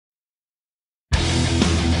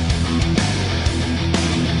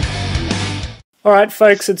All right,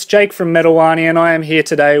 folks, it's Jake from Wani, and I am here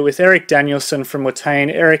today with Erik Danielsson from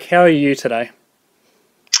Watain. Erik, how are you today?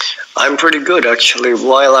 I'm pretty good, actually.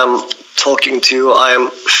 While I'm talking to you, I'm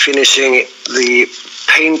finishing the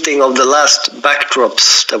painting of the last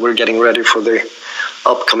backdrops that we're getting ready for the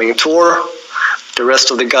upcoming tour. The rest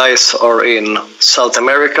of the guys are in South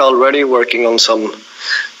America already, working on some of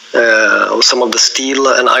the steel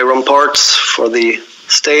and iron parts for the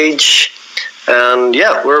stage. And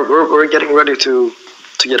yeah, we're getting ready to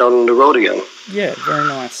get on the road again. Yeah, very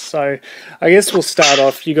nice. So I guess we'll start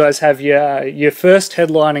off. You guys have your first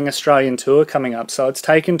headlining Australian tour coming up. So it's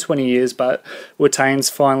taken 20 years, but Watain's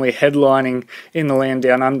finally headlining in the land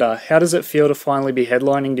down under. How does it feel to finally be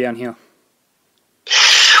headlining down here?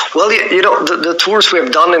 Well, you know, the tours we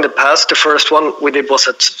have done in the past, the first one we did was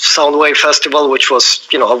at Soundwave Festival, which was,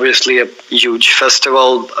 you know, obviously a huge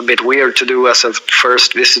festival, a bit weird to do as a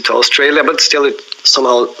first visit to Australia, but still it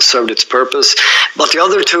somehow served its purpose. But the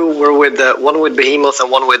other two were with, one with Behemoth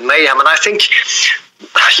and one with Mayhem, and I think,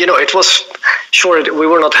 you know, it was, sure, we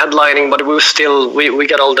were not headlining, but we were still, we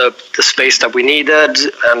got all the space that we needed,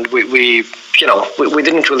 and we you know, we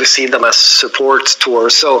didn't really see them as support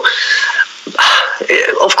tours, so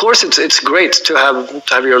of course it's great to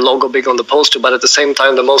have your logo big on the poster, but at the same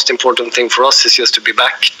time the most important thing for us is just to be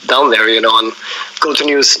back down there, you know, and go to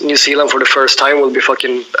New Zealand for the first time will be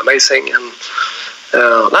fucking amazing. And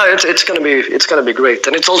no, it's gonna be great,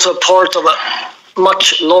 and it's also part of a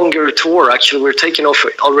much longer tour. Actually, we're taking off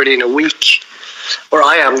already in a week, or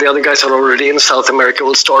I am. The other guys are already in South America.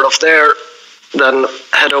 We'll start off there, then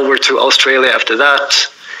head over to Australia after that,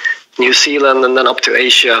 New Zealand, and then up to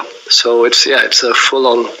Asia. So it's a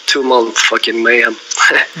full-on 2-month fucking mayhem.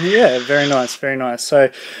 Yeah, very nice, very nice. So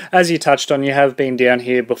as you touched on, you have been down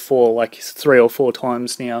here before, like 3 or 4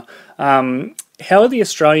 times now. How are the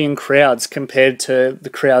Australian crowds compared to the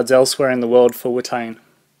crowds elsewhere in the world for Watain?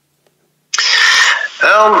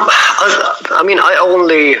 I mean, I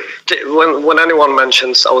only, when anyone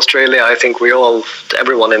mentions Australia, I think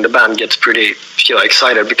everyone in the band gets pretty, you know,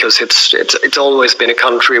 excited, because it's always been a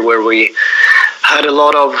country where we had a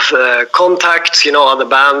lot of contacts, you know, other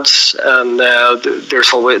bands, and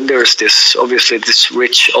there's this obviously this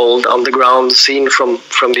rich old underground scene from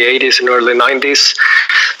the 80s and early 90s.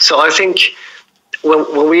 So I think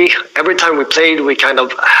when we every time we played, we kind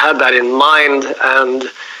of had that in mind,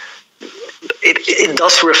 and it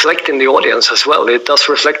does reflect in the audience as well. It does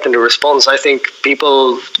reflect in the response. I think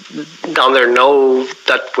people down there know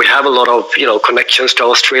that we have a lot of, you know, connections to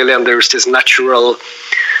Australia, and there's this natural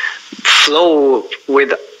flow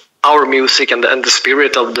with our music and the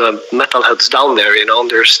spirit of the metalheads down there. You know,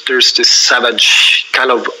 there's this savage kind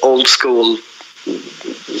of old school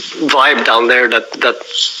vibe down there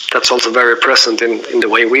that's also very present in the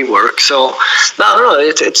way we work. So no,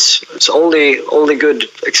 it's only good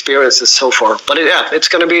experiences so far. But it's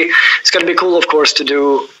gonna be cool, of course, to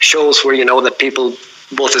do shows where you know that people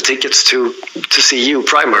bought the tickets to see you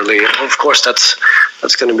primarily. Of course, that's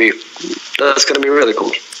gonna be really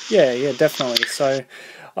cool. Yeah, definitely. So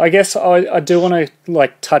I guess I do want to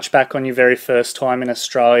like touch back on your very first time in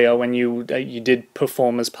Australia when you did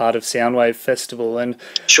perform as part of Soundwave Festival, and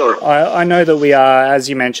sure, I know that we are, as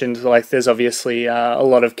you mentioned, like there's obviously a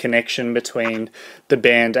lot of connection between the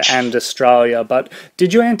band and Australia, but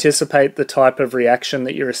did you anticipate the type of reaction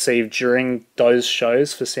that you received during those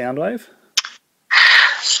shows for Soundwave?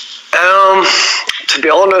 To be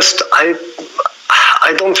honest, I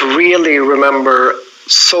don't really remember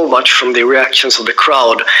so much from the reactions of the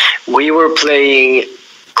crowd. We were playing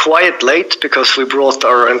quite late because we brought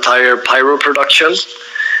our entire pyro production,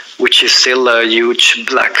 which is still a huge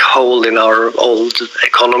black hole in our old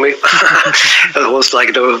economy. It was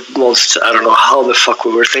like the most, I don't know how the fuck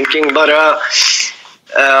we were thinking, but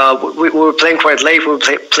we were playing quite late. We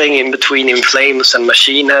were playing in between In Flames and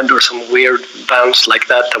Machine Head, or some weird bands like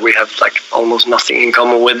that we have like almost nothing in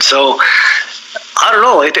common with. So I don't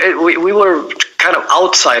know, we were kind of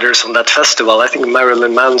outsiders on that festival. I think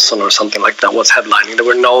Marilyn Manson or something like that was headlining. There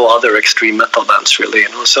were no other extreme metal bands really, you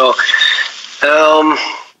know. So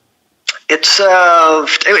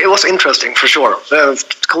it was interesting for sure.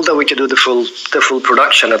 Cool that we could do the full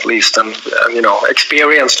production at least, and you know,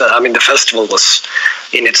 experience that. I mean, the festival was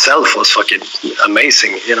in itself was fucking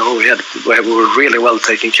amazing. You know, we were really well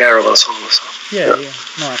taken care of us all. So, yeah,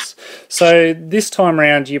 nice. So this time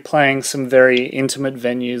around, you're playing some very intimate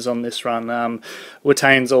venues on this run.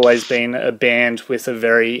 Watain's always been a band with a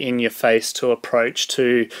very in-your-face to approach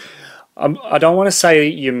to. I don't want to say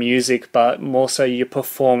your music, but more so your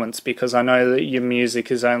performance, because I know that your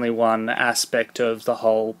music is only one aspect of the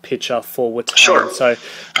whole picture for Watain. Sure. So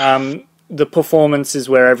the performance is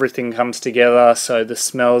where everything comes together. So the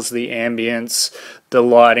smells, the ambience, the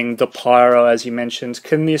lighting, the pyro, as you mentioned.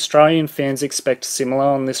 Can the Australian fans expect similar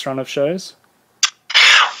on this run of shows?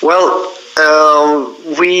 Well,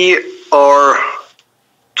 we are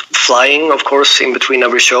flying, of course, in between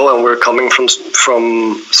every show, and we're coming from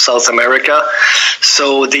South America,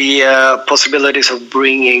 so the possibilities of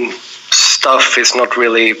bringing stuff is not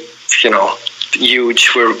really, huge.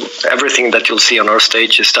 Everything that you'll see on our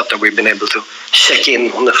stage is stuff that we've been able to check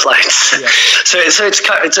in on the flights. Yeah. So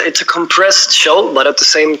it's a compressed show, but at the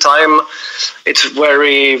same time, it's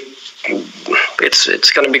very.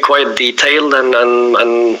 It's going to be quite detailed and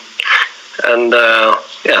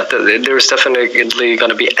there's definitely going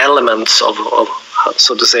to be elements of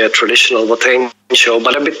so to say a traditional Watain show,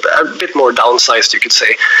 but a bit more downsized, you could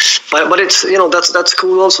say. But it's that's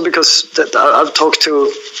cool also, because I've talked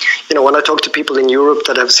to when I talk to people in Europe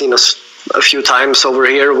that have seen us a few times over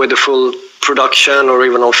here with the full production, or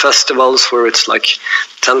even on festivals where it's like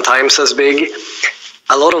 10 times as big.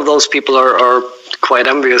 A lot of those people are quite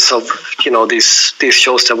envious of these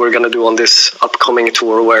shows that we're going to do on this upcoming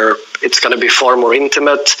tour, where it's going to be far more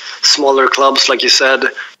intimate, smaller clubs, like you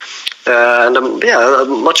said, and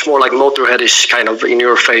much more like Motorhead-ish kind of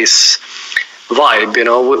in-your-face vibe.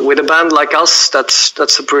 With a band like us,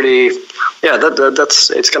 that's a pretty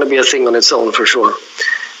it's going to be a thing on its own for sure.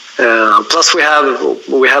 Plus, we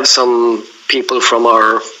have some people from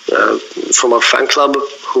our fan club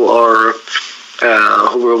who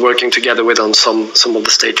we're working together with on some of the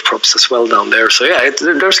stage props as well down there. So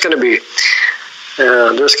there's going to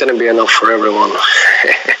be enough for everyone.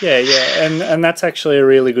 and that's actually a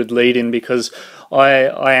really good lead-in, because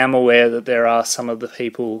I am aware that there are some of the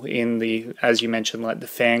people in the, as you mentioned, like the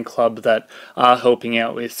fan club, that are helping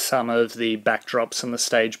out with some of the backdrops and the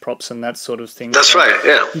stage props and that sort of thing. That's right,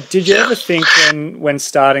 yeah. Did you ever think when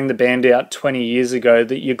starting the band out 20 years ago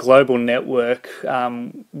that your global network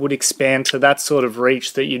would expand to that sort of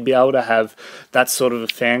reach, that you'd be able to have that sort of a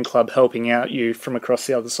fan club helping out you from across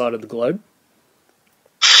the other side of the globe?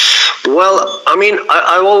 Well, I mean,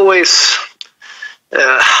 I've always...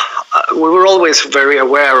 we were always very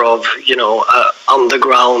aware of,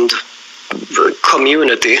 underground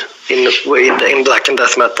community in black and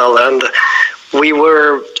death metal, and we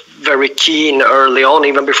were very keen early on,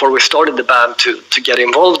 even before we started the band, to get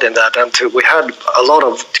involved in that, and we had a lot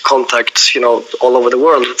of contacts, all over the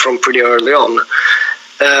world from pretty early on.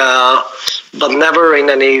 But never in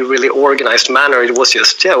any really organized manner. It was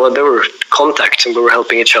just, there were contacts, and we were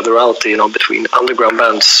helping each other out, between underground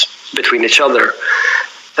bands, between each other.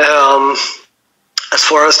 As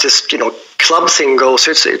far as this, club thing goes,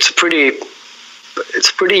 it's a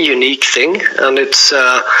pretty unique thing, and it's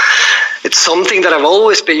something that I've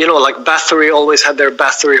always been, like Bathory always had their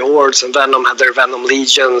Bathory hordes, and Venom had their Venom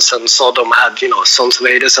legions, and Sodom had, Sons of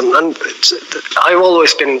Hades, and I've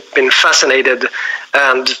always been fascinated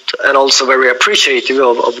and also very appreciative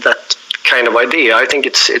of that kind of idea. I think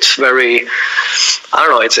it's very, I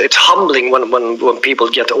don't know, it's humbling when people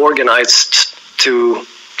get organized to,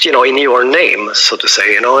 in your name, so to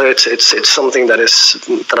say. It's something that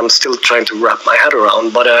I'm still trying to wrap my head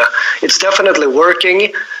around, but it's definitely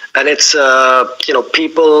working, and it's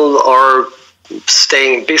people are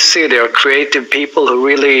staying busy. They're creative people who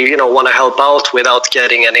really want to help out without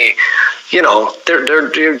getting any,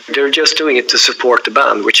 they're just doing it to support the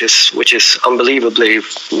band, which is unbelievably,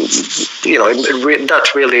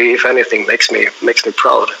 that really, if anything, makes me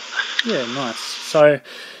proud. Yeah, nice. So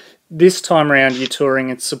this time around, you're touring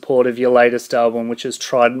in support of your latest album, which is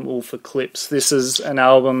Trident, Eclipse. This is an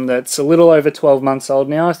album that's a little over 12 months old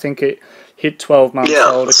now. I think it hit 12 months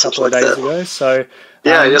old a couple of days ago. So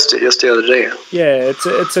just the other day. Yeah,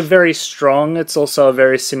 it's a very strong. It's also a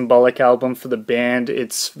very symbolic album for the band.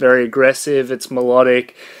 It's very aggressive. It's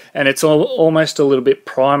melodic, and it's almost a little bit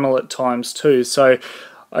primal at times too. So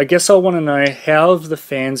I guess I want to know, how have the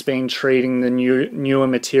fans been treating the newer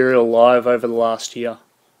material live over the last year?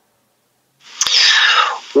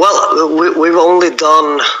 Well, we've only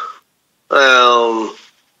done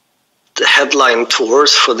headline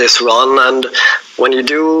tours for this run, and when you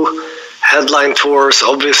do headline tours,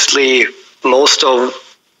 obviously most of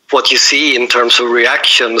what you see in terms of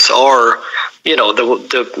reactions are,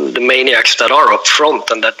 the maniacs that are up front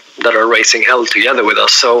and that are raising hell together with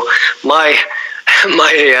us. So my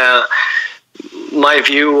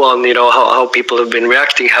view on how people have been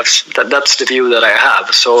reacting, that's the view that I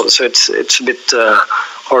have. So it's a bit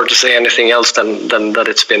hard to say anything else than that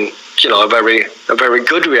it's been a very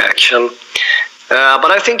good reaction.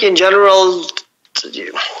 But I think in general,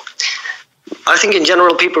 I think in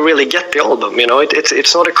general people really get the album. You know,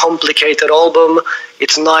 it's not a complicated album.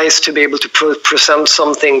 It's nice to be able to present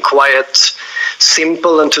something quite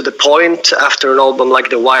simple and to the point after an album like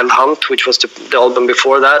The Wild Hunt, which was the album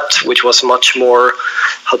before that, which was much more,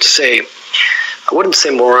 how to say, I wouldn't say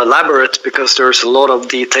more elaborate, because there's a lot of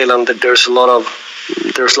detail and there's a lot of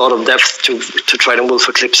depth to Trident Wolf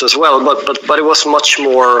Eclipse as well. But it was much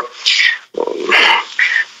more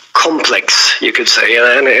complex, you could say,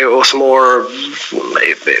 and it was more.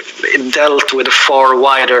 It dealt with a far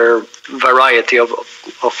wider variety of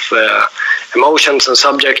emotions and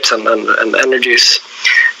subjects and energies.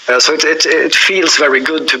 So it feels very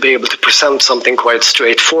good to be able to present something quite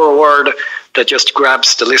straightforward that just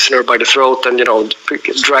grabs the listener by the throat and, you know,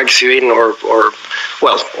 drags you in or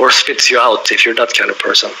spits you out if you're that kind of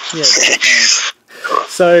person. Yes.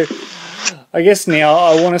 So I guess now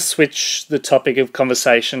I want to switch the topic of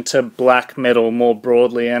conversation to black metal more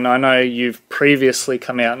broadly, and I know you've previously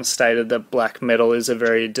come out and stated that black metal is a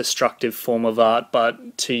very destructive form of art,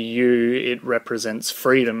 but to you it represents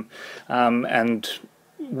freedom, and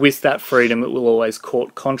with that freedom it will always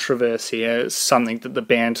court controversy. It's something that the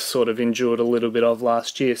band sort of endured a little bit of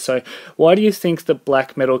last year. So why do you think that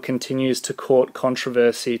black metal continues to court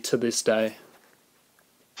controversy to this day?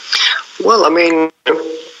 Well, I mean,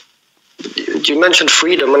 you mentioned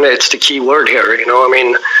freedom, and it's the key word here. You know, I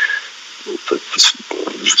mean,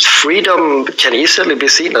 freedom can easily be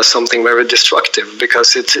seen as something very destructive,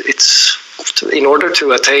 because it's in order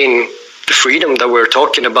to attain the freedom that we're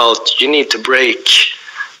talking about, you need to break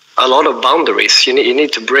a lot of boundaries. You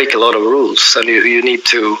need to break a lot of rules, and you need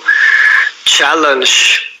to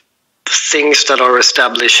challenge things that are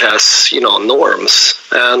established as, you know, norms,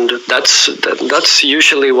 and that's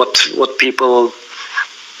usually what people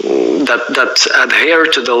that adhere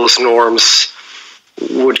to those norms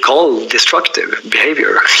would call destructive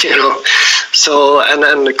behavior, you know. So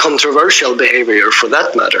and controversial behavior for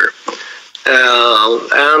that matter.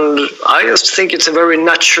 And I just think it's a very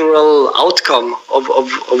natural outcome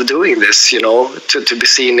of doing this, you know, to be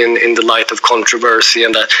seen in the light of controversy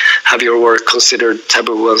and have your work considered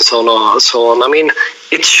taboo and so on. I mean,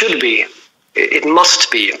 it should be, it must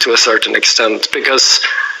be to a certain extent, because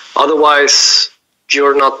otherwise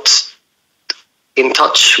you're not in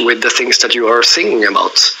touch with the things that you are singing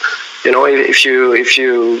about. You know, if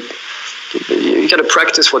you gotta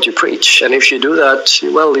practice what you preach, and if you do that,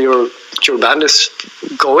 well, your band is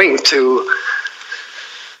going to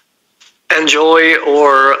enjoy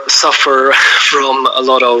or suffer from a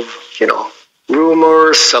lot of, you know,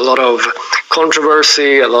 rumors, a lot of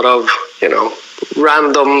controversy, a lot of, you know,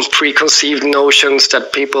 random preconceived notions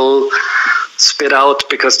that people spit out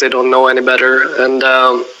because they don't know any better, and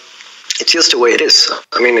it's just the way it is.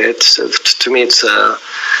 I mean, it's, to me, it's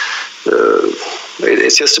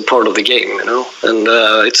just a part of the game, you know, and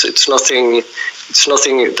it's nothing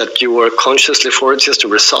that you work consciously for. It's just a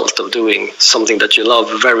result of doing something that you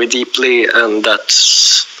love very deeply, and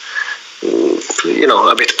that's, you know,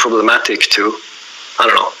 a bit problematic to, I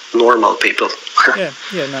don't know, normal people. yeah,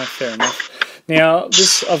 no, fair enough. Now,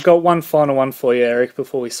 I've got one final one for you, Erik,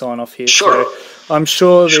 before we sign off here. Sure. So I'm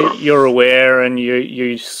sure that you're aware and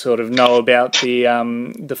you sort of know about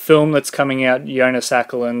the film that's coming out, Jonas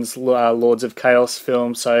Åkerlund's Lords of Chaos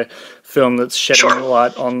film. So film that's shedding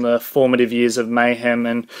light on the formative years of Mayhem,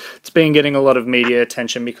 and it's been getting a lot of media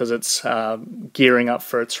attention because it's gearing up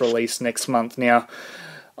for its release next month. Now,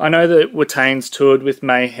 I know that Watain's toured with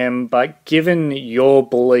Mayhem, but given your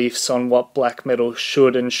beliefs on what black metal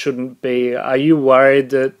should and shouldn't be, are you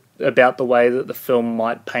worried about the way that the film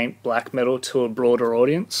might paint black metal to a broader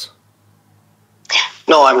audience?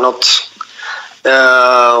 No, I'm not.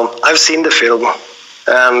 I've seen the film,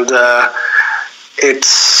 and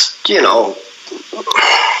it's, you know,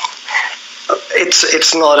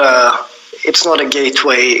 it's not a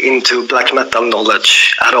gateway into black metal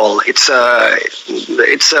knowledge at all. It's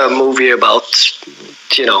a movie about,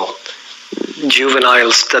 you know,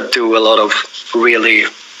 juveniles that do a lot of really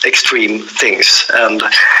extreme things, and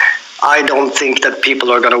I don't think that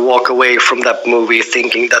people are going to walk away from that movie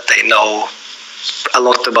thinking that they know a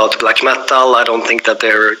lot about black metal. I don't think that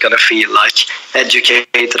they're going to feel like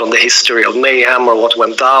educated on the history of Mayhem or what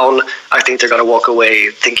went down. I think they're going to walk away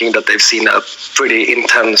thinking that they've seen a pretty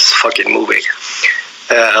intense fucking movie.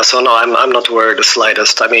 So no, I'm not worried the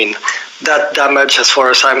slightest. I mean, that damage, as far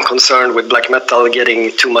as I'm concerned, with black metal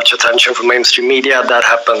getting too much attention from mainstream media, that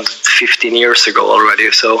happened 15 years ago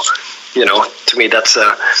already. So, you know, to me, that's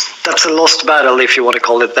a lost battle, if you want to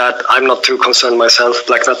call it that. I'm not too concerned myself.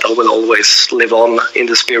 Black metal will always live on in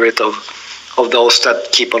the spirit of those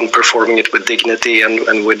that keep on performing it with dignity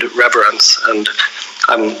and with reverence. And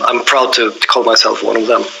I'm proud to call myself one of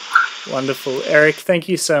them. Wonderful. Erik, thank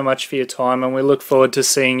you so much for your time, and we look forward to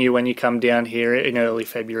seeing you when you come down here in early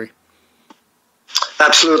February.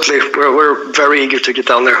 Absolutely. We're very eager to get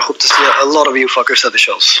down there. Hope to see a lot of you fuckers at the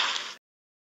shows.